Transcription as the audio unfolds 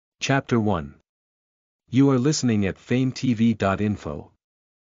Chapter 1. You are listening at famvetv.info.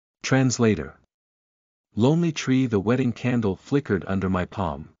 Translator. Lonely tree. The wedding candle flickered under my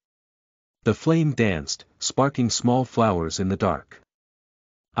palm. The flame danced, sparking small flowers in the dark.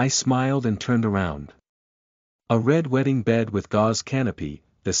 I smiled and turned around. A red wedding bed with gauze canopy,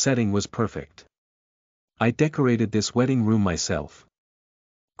 the setting was perfect. I decorated this wedding room myself.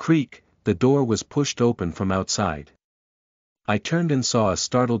 Creak, the door was pushed open from outside. I turned and saw a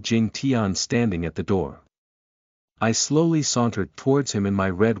startled Jing Tian standing at the door. I slowly sauntered towards him in my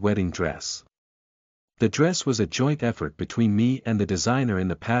red wedding dress. The dress was a joint effort between me and the designer in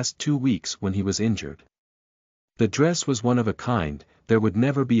the past 2 weeks when he was injured. The dress was one of a kind, there would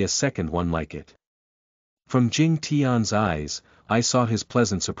never be a second one like it. From Jing Tian's eyes, I saw his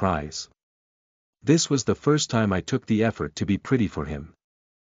pleasant surprise. This was the first time I took the effort to be pretty for him.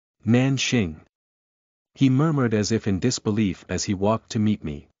 Nan Xing. He murmured as if in disbelief as he walked to meet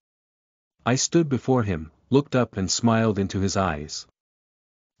me. I stood before him, looked up and smiled into his eyes.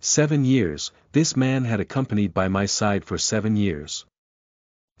 7 years, this man had accompanied by my side for 7 years.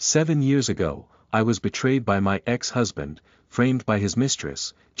 7 years ago, I was betrayed by my ex-husband, framed by his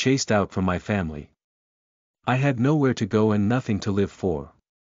mistress, chased out from my family. I had nowhere to go and nothing to live for.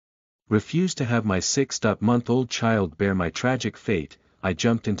 Refused to have my 6-month-old child bear my tragic fate, I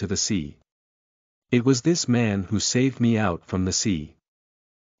jumped into the sea. It was this man who saved me out from the sea.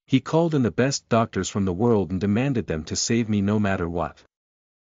 He called in the best doctors from the world and demanded them to save me no matter what.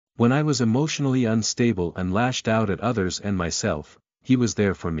 When I was emotionally unstable and lashed out at others and myself, he was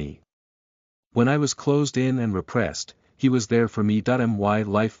there for me. When I was closed in and repressed, he was there for me. My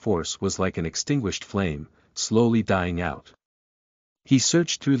life force was like an extinguished flame, slowly dying out. He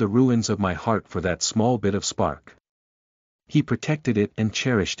searched through the ruins of my heart for that small bit of spark. He protected it and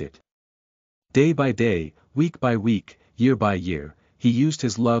cherished it. Day by day, week by week, year by year, he used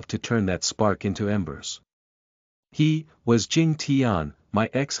his love to turn that spark into embers. He was Jing Tian, my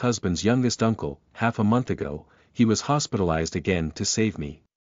ex-husband's youngest uncle. Half a month ago, he was hospitalized again to save me.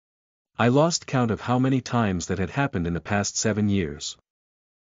 I lost count of how many times that had happened in the past 7 years.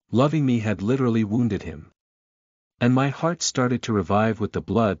 Loving me had literally wounded him. And my heart started to revive with the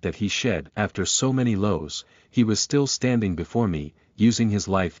blood that he shed. After so many lows, he was still standing before me, using his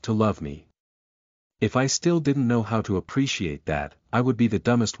life to love me. If I still didn't know how to appreciate that, I would be the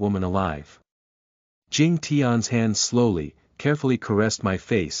dumbest woman alive. Jing Tian's hands slowly, carefully caressed my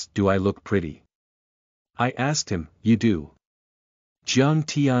face. Do I look pretty? I asked him. You do. Jiang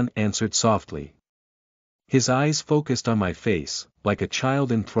Tian answered softly. His eyes focused on my face, like a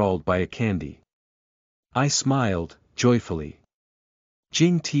child enthralled by a candy. I smiled, joyfully.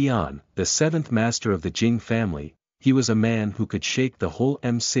 Jing Tian, the 7th master of the Jing family, he was a man who could shake the whole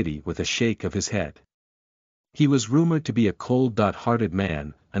city with a shake of his head. He was rumored to be a cold-hearted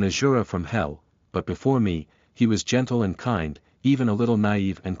man, an Azura from hell, but before me, he was gentle and kind, even a little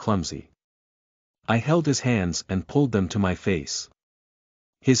naive and clumsy. I held his hands and pulled them to my face.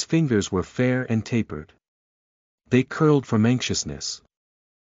 His fingers were fair and tapered. They curled from anxiousness.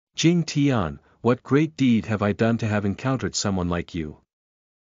 Jing Tian, what great deed have I done to have encountered someone like you?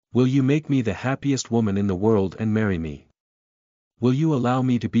 Will you make me the happiest woman in the world and marry me? Will you allow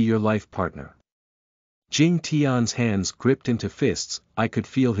me to be your life partner? Jing Tian's hands gripped into fists. I could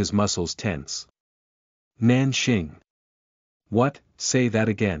feel his muscles tense. Nan Xing. What? Say that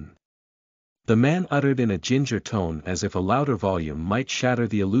again. The man uttered in a ginger tone as if a louder volume might shatter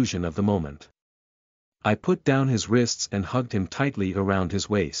the illusion of the moment. I put down his wrists and hugged him tightly around his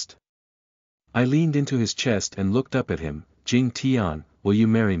waist. I leaned into his chest and looked up at him. Jing Tian, will you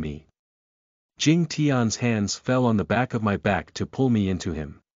marry me? Jing Tian's hands fell on the back of my back to pull me into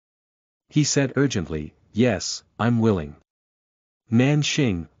him. He said urgently, yes, I'm willing. Nan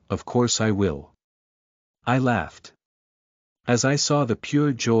Xing, of course I will. I laughed. As I saw the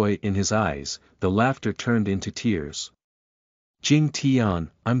pure joy in his eyes, the laughter turned into tears. Jing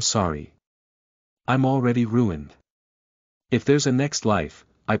Tian, I'm sorry. I'm already ruined. If there's a next life,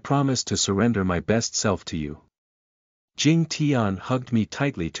 I promise to surrender my best self to you. Jing Tian hugged me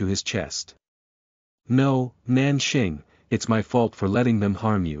tightly to his chest. No, Nan Xing, it's my fault for letting them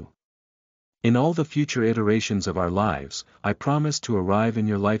harm you. In all the future iterations of our lives, I promise to arrive in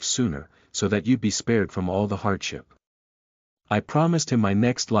your life sooner, so that you'd be spared from all the hardship. I promised him my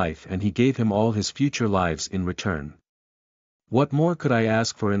next life and he gave him all his future lives in return. What more could I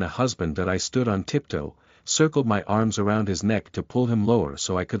ask for in a husband? That I stood on tiptoe, circled my arms around his neck to pull him lower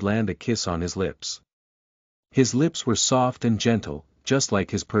so I could land a kiss on his lips. His lips were soft and gentle, just like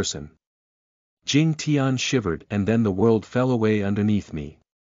his person. Jing Tian shivered and then the world fell away underneath me.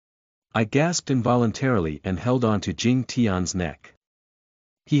 I gasped involuntarily and held on to Jing Tian's neck.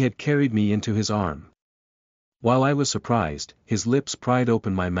 He had carried me into his arm. While I was surprised, his lips pried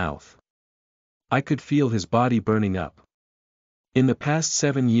open my mouth. I could feel his body burning up. In the past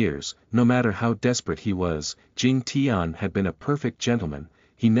 7 years, no matter how desperate he was, Jing Tian had been a perfect gentleman,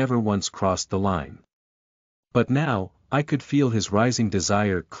 he never once crossed the line. But now, I could feel his rising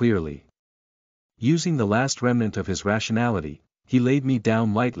desire clearly. Using the last remnant of his rationality, he laid me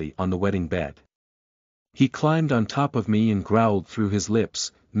down lightly on the wedding bed. He climbed on top of me and growled through his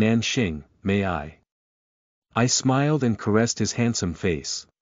lips, "Nan Xing, may I?" I smiled and caressed his handsome face.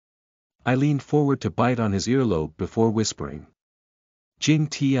 I leaned forward to bite on his earlobe before whispering, "Jing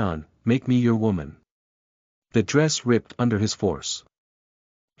Tian, make me your woman." The dress ripped under his force.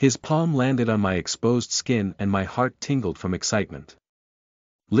 His palm landed on my exposed skin and my heart tingled from excitement.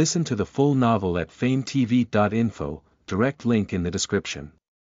 Listen to the full novel at famvetv.info, direct link in the description.